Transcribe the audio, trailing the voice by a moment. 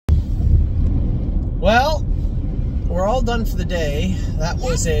all done for the day. That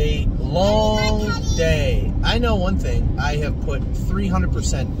was a long day. I know one thing. I have put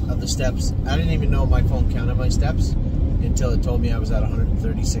 300% of the steps. I didn't even know my phone counted my steps until it told me I was at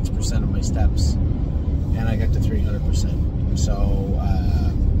 136% of my steps. And I got to 300%. So,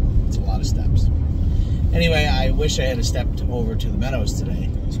 it's a lot of steps. Anyway, I wish I had stepped over to the Meadows today.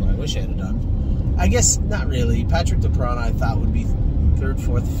 That's what I wish I had done. I guess not really. Patrick DePrana I thought would be 3rd,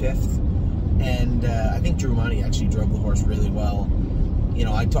 4th, 5th. And I think Drew Money actually drove the horse really well. You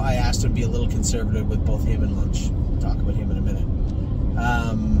know, I asked him to be a little conservative with both him and Lunch. We'll talk about him in a minute.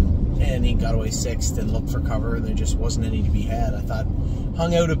 And he got away 6th and looked for cover, and there just wasn't any to be had. I thought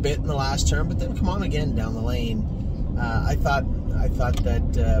hung out a bit in the last turn, but then come on again down the lane. I thought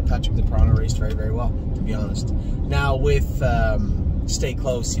that Patrick DePrana raced very, very well, to be honest. Now with Stay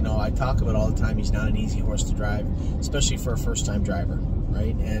Close, you know, I talk about all the time he's not an easy horse to drive, especially for a first-time driver,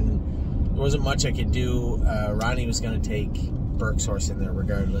 right? And there wasn't much I could do. Ronnie was going to take Burke's horse in there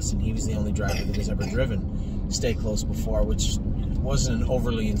regardless, and he was the only driver that has ever driven Stay Close before, which wasn't an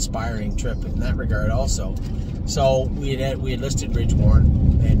overly inspiring trip in that regard also. So we had listed Ridge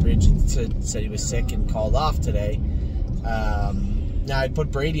Warren, and Ridge said he was sick and called off today. Now I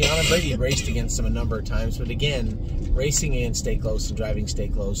put Brady on him. Brady had raced against him a number of times, but again, racing against Stay Close and driving Stay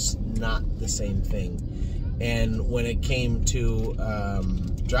Close, not the same thing. And when it came to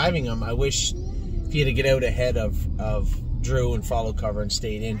driving him, I wish if he had to get out ahead of Drew and follow cover and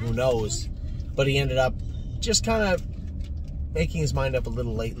stayed in, who knows. But he ended up just kind of making his mind up a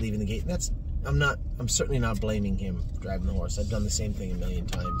little late leaving the gate. And I'm certainly not blaming him driving the horse. I've done the same thing a million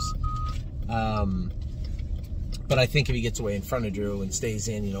times. But I think if he gets away in front of Drew and stays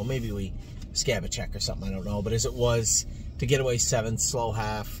in, you know, maybe we scab a check or something, I don't know. But as it was, to get away 7th, slow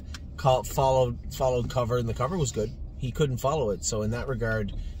half, followed cover, and the cover was good. He couldn't follow it, so in that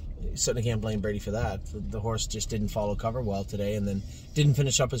regard, certainly can't blame Brady for that. The horse just didn't follow cover well today, and then didn't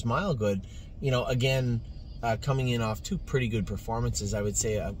finish up his mile good. You know, again, coming in off 2 pretty good performances, I would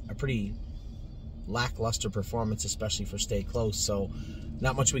say a pretty lackluster performance, especially for Stay Close. So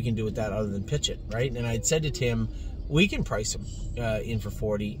not much we can do with that other than pitch it, right? And I'd said to Tim, we can price him in for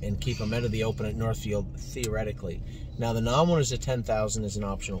 40 and keep him out of the Open at Northfield, theoretically. Now, the non-winners at 10,000 is an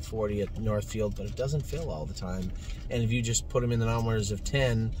optional 40 at Northfield, but it doesn't fill all the time. And if you just put him in the non-winners of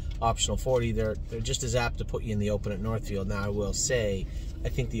 10, optional 40, they're just as apt to put you in the Open at Northfield. Now, I will say, I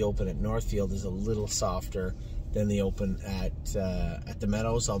think the Open at Northfield is a little softer than the Open at the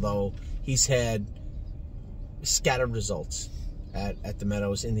Meadows, although he's had scattered results at the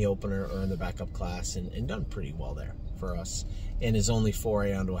Meadows in the opener or in the backup class and done pretty well there for us, and is only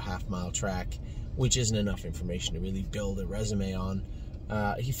 4A onto a half-mile track, which isn't enough information to really build a resume on.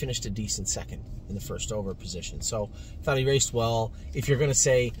 He finished a decent 2nd in the first over position, so I thought he raced well. If you're going to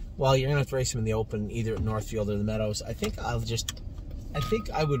say, well, you're going to have to race him in the Open either at Northfield or the Meadows, I think I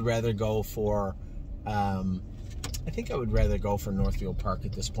would rather go for Northfield Park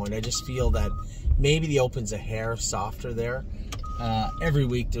at this point. I just feel that maybe the Open's a hair softer there. Every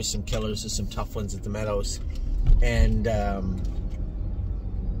week there's some killers, there's some tough ones at the Meadows, and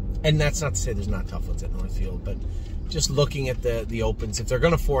that's not to say there's not tough ones at Northfield, but just looking at the Opens, if they're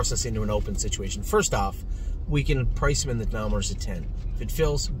going to force us into an Open situation, first off, we can price him in the numbers at 10. If it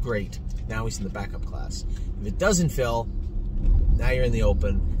fills, great. Now he's in the backup class. If it doesn't fill, now you're in the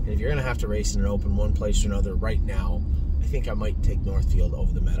Open, and if you're going to have to race in an Open one place or another right now, I think I might take Northfield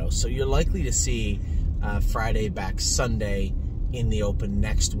over the Meadows. So you're likely to see Friday back Sunday in the Open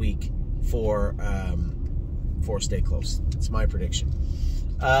next week for Stay Close. It's my prediction.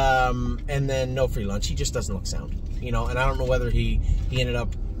 And then no free lunch. He just doesn't look sound, you know. And I don't know whether he ended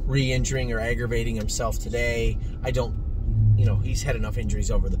up re-injuring or aggravating himself today. I don't, you know, he's had enough injuries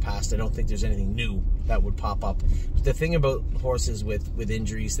over the past. I don't think there's anything new that would pop up. But the thing about horses with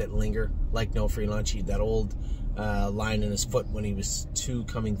injuries that linger, like no free lunch, he had that old line in his foot when he was 2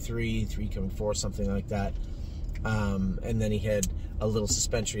 coming 3, 3 coming 4, something like that. And then he had a little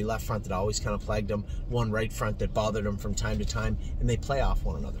suspensory left front that always kind of plagued him, one right front that bothered him from time to time, and they play off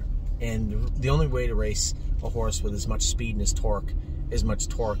one another. And the only way to race a horse with as much speed and as much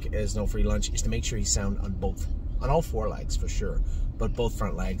torque as no free lunch is to make sure he's sound on both, on all 4 legs for sure, but both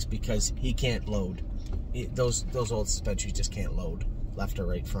front legs, because he can't load. Those old suspensories just can't load left or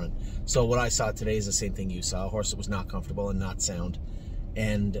right front. So what I saw today is the same thing you saw, a horse that was not comfortable and not sound.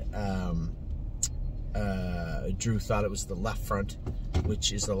 And Drew thought it was the left front,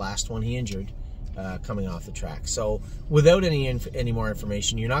 which is the last one he injured, coming off the track. So without any more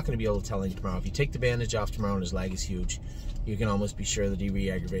information, you're not going to be able to tell him tomorrow. If you take the bandage off tomorrow and his leg is huge, you can almost be sure that he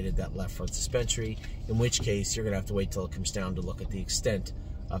re-aggravated that left front suspensory, in which case you're going to have to wait till it comes down to look at the extent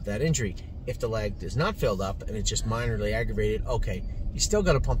of that injury. If the leg is not filled up and it's just minorly aggravated, okay, you still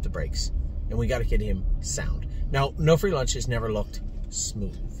got to pump the brakes, and we got to get him sound. Now, No Free Lunch has never looked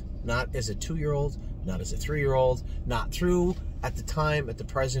smooth. Not as a 2-year-old, not as a 3-year-old, not through at the time, at the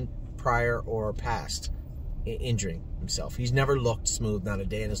present, prior, or past injuring himself. He's never looked smooth, not a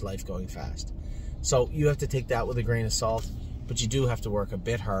day in his life going fast. So you have to take that with a grain of salt, but you do have to work a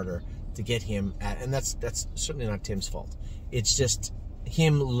bit harder to get him at, and that's certainly not Tim's fault. It's just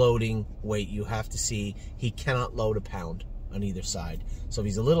him loading weight. You have to see he cannot load a pound on either side. So if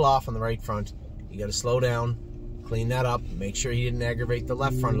he's a little off on the right front, you got to slow down, clean that up, make sure he didn't aggravate the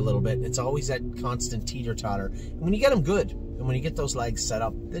left front a little bit. It's always that constant teeter-totter. And when you get him good, and when you get those legs set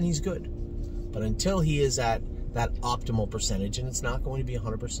up, then he's good. But until he is at that optimal percentage, and it's not going to be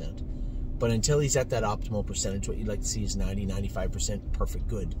 100%, but until he's at that optimal percentage, what you'd like to see is 90, 95% perfect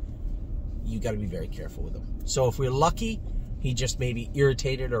good. You got to be very careful with him. So if we're lucky, he just maybe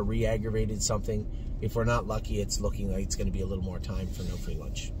irritated or re-aggravated something. If we're not lucky, it's looking like it's going to be a little more time for No Free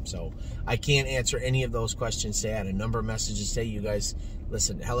Lunch. So I can't answer any of those questions today. I had a number of messages today. You guys,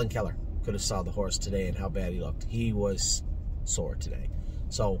 listen, Helen Keller could have saw the horse today and how bad he looked. He was sore today.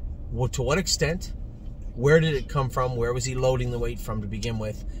 So to what extent? Where did it come from? Where was he loading the weight from to begin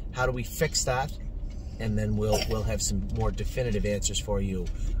with? How do we fix that? And then we'll have some more definitive answers for you.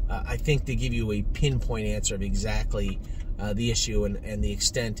 I think to give you a pinpoint answer of exactly the issue and the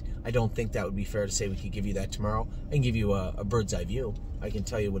extent, I don't think that would be fair to say we could give you that tomorrow. I can give you a bird's eye view. I can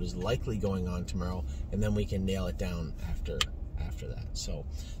tell you what is likely going on tomorrow, and then we can nail it down after that. So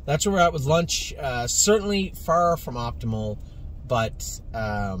that's where we're at with lunch. Certainly far from optimal, but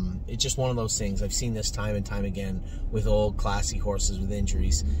it's just one of those things. I've seen this time and time again with old classy horses with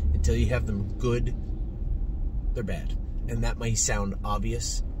injuries. Until you have them good, they're bad. And that might sound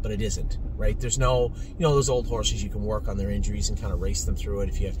obvious, but it isn't, right? There's no, those old horses, you can work on their injuries and kind of race them through it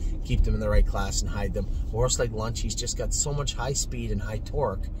if you keep them in the right class and hide them. A horse like Lunch, he's just got so much high speed and high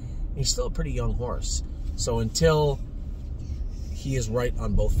torque, and he's still a pretty young horse. So until he is right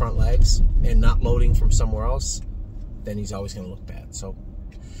on both front legs and not loading from somewhere else, then he's always going to look bad. So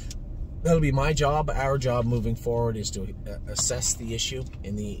that'll be my job. Our job moving forward is to assess the issue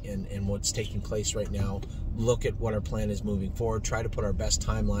and what's taking place right now. Look at what our plan is moving forward. Try to put our best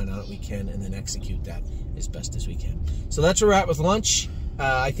timeline on it we can, and then execute that as best as we can. So that's where we're at with lunch.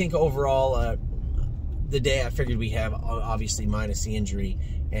 I think overall, the day I figured we have, obviously minus the injury,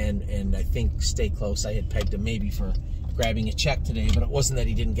 and I think stay close. I had pegged him maybe for grabbing a check today, but it wasn't that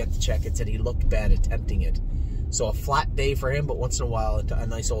he didn't get the check. It said he looked bad attempting it. So a flat day for him, but once in a while, a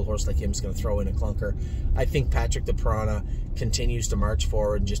nice old horse like him is going to throw in a clunker. I think Patrick the Piranha continues to march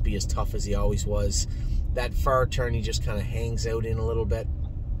forward and just be as tough as he always was. That far turn, he just kind of hangs out in a little bit.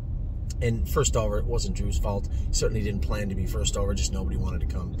 And first over, it wasn't Drew's fault. He certainly didn't plan to be first over, just nobody wanted to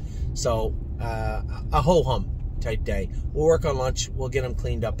come. So a ho-hum type day. We'll work on lunch. We'll get him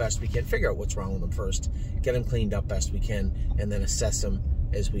cleaned up best we can. Figure out what's wrong with him first. Get him cleaned up best we can, and then assess him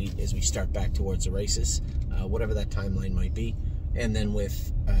as we start back towards the races, whatever that timeline might be. And then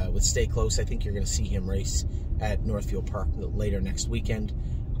with Stay Close, I think you're going to see him race at Northfield Park later next weekend.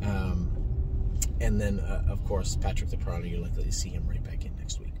 And then, of course, Patrick the Piranha, you're likely to see him right back in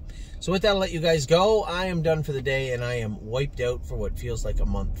next week. So with that, I'll let you guys go. I am done for the day, and I am wiped out for what feels like a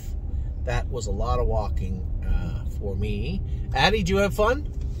month. That was a lot of walking for me. Addie, did you have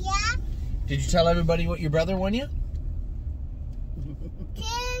fun? Yeah. Did you tell everybody what your brother won you? 2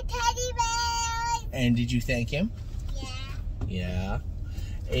 teddy bears. And did you thank him? Yeah. Yeah.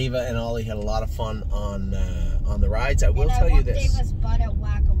 Ava and Ollie had a lot of fun on the rides. I will tell you this. Ava's butt at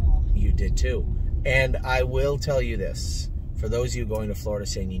Whack-A-Mole. You did too. And I will tell you this. For those of you going to Florida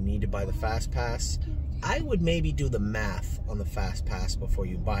saying you need to buy the Fast Pass, I would maybe do the math on the Fast Pass before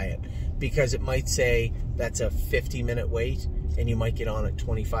you buy it, because it might say that's a 50-minute wait and you might get on at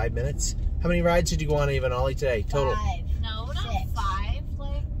 25 minutes. How many rides did you go on, Ava and Ollie, today? Total? 5. No, not 5.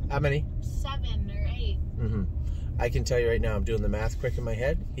 Like How many? 7 or 8. Mm-hmm. I can tell you right now, I'm doing the math quick in my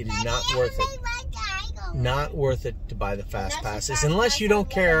head. It is not worth it. Not worth it to buy the Fast Passes unless you don't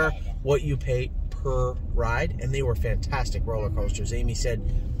care what you pay per ride. And they were fantastic roller coasters. Amy said,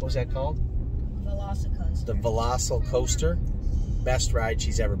 what was that called? Velocicoaster. The Velocicoaster. Best ride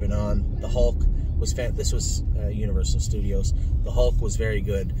she's ever been on. The Hulk was this was Universal Studios. The Hulk was very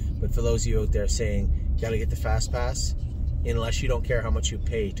good. But for those of you out there saying, got to get the Fast Pass, unless you don't care how much you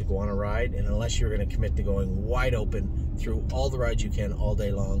pay to go on a ride, and unless you're going to commit to going wide open through all the rides you can all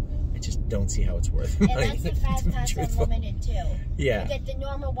day long, I just don't see how it's worth And money. that's the Fast Pass Unlimited too. Yeah. You get the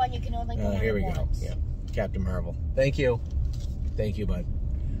normal one, you can only go on Here we go. once. Yeah. Captain Marvel. Thank you. Thank you, bud.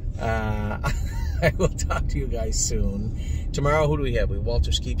 I will talk to you guys soon. Tomorrow, who do we have? We have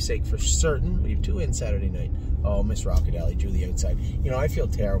Walter's Keepsake for certain. We have 2 in Saturday night. Oh, Miss Rocket Alley drew the outside. You know, I feel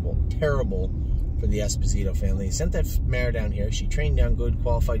terrible for the Esposito family. They sent that mare down here. She trained down good,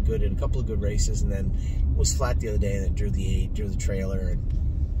 qualified good, in a couple of good races, and then was flat the other day, and then drew the 8, drew the trailer,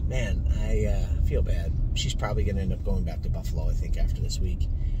 and man, I feel bad. She's probably going to end up going back to Buffalo, I think, after this week.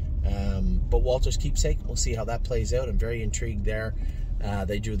 But Walter's Keepsake, we'll see how that plays out. I'm very intrigued there.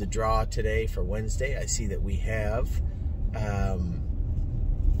 They drew the draw today for Wednesday. I see that we have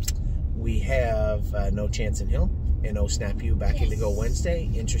No Chance in Hill and Oh Snap You back in to go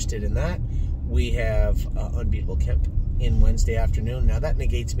Wednesday. Interested in that. We have Unbeatable Kemp in Wednesday afternoon. Now that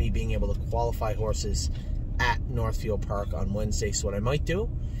negates me being able to qualify horses at Northfield Park on Wednesday. So what I might do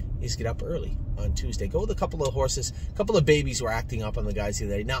is get up early on Tuesday. Go with a couple of horses, a couple of babies who are acting up on the guys the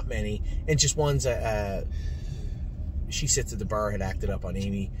other day. Not many, and just one's She Sits at the Bar had acted up on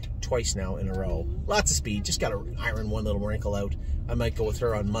Amy twice now in a row. Lots of speed. Just got to iron one little wrinkle out. I might go with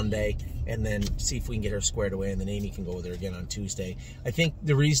her on Monday and then see if we can get her squared away, and then Amy can go with her again on Tuesday. I think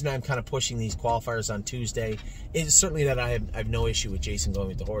the reason I'm kind of pushing these qualifiers on Tuesday is certainly that I have no issue with Jason going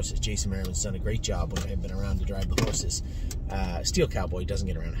with the horses. Jason Merriman's done a great job when I've been around to drive the horses. Steel Cowboy doesn't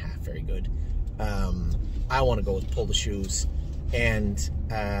get around a half very good. I want to go with Pull the Shoes. And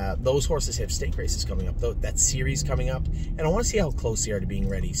those horses have stake races coming up, that series coming up, and I want to see how close they are to being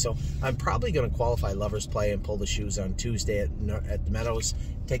ready. So I'm probably going to qualify Lover's Play and Pull the Shoes on Tuesday at the Meadows,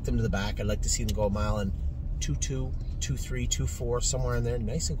 take them to the back. I'd like to see them go a mile in 2.2, 2.3, 2.4, somewhere in there,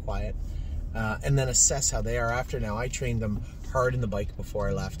 nice and quiet, and then assess how they are after. Now, I trained them hard in the bike before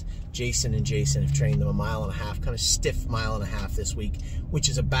I left. Jason and Jason have trained them a mile and a half, kind of stiff mile and a half this week, which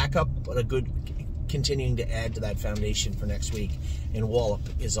is a backup, but a good continuing to add to that foundation for next week. And Wallop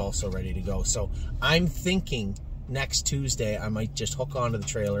is also ready to go. So I'm thinking next Tuesday I might just hook onto the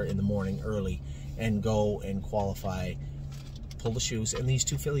trailer in the morning early and go and qualify Pull the Shoes. And these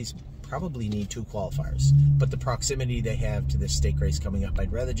 2 fillies probably need 2 qualifiers, but the proximity they have to this stake race coming up,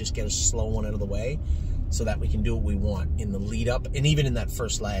 I'd rather just get a slow one out of the way so that we can do what we want in the lead up, and even in that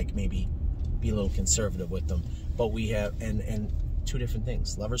first lag maybe be a little conservative with them. But we have and 2 different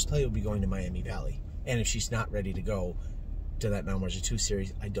things. Lover's Play will be going to Miami Valley, and if she's not ready to go to that Now Merger 2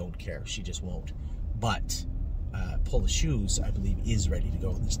 series, I don't care. She just won't. But Pull the Shoes, I believe, is ready to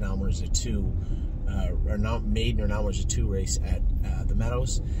go in this Now Merger 2 or not maiden or Now Merger 2 race at the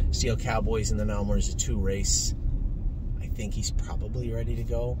Meadows. Steel Cowboys in the Now Merger 2 race, I think he's probably ready to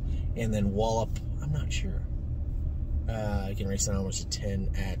go. And then Wallop, I'm not sure. He can race the Now Merger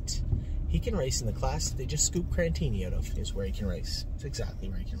 10 at... He can race in the class that they just scooped Crantini out of, is where he can race. It's exactly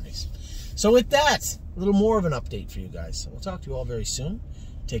where he can race. So with that, a little more of an update for you guys. We'll talk to you all very soon.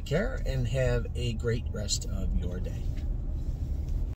 Take care and have a great rest of your day.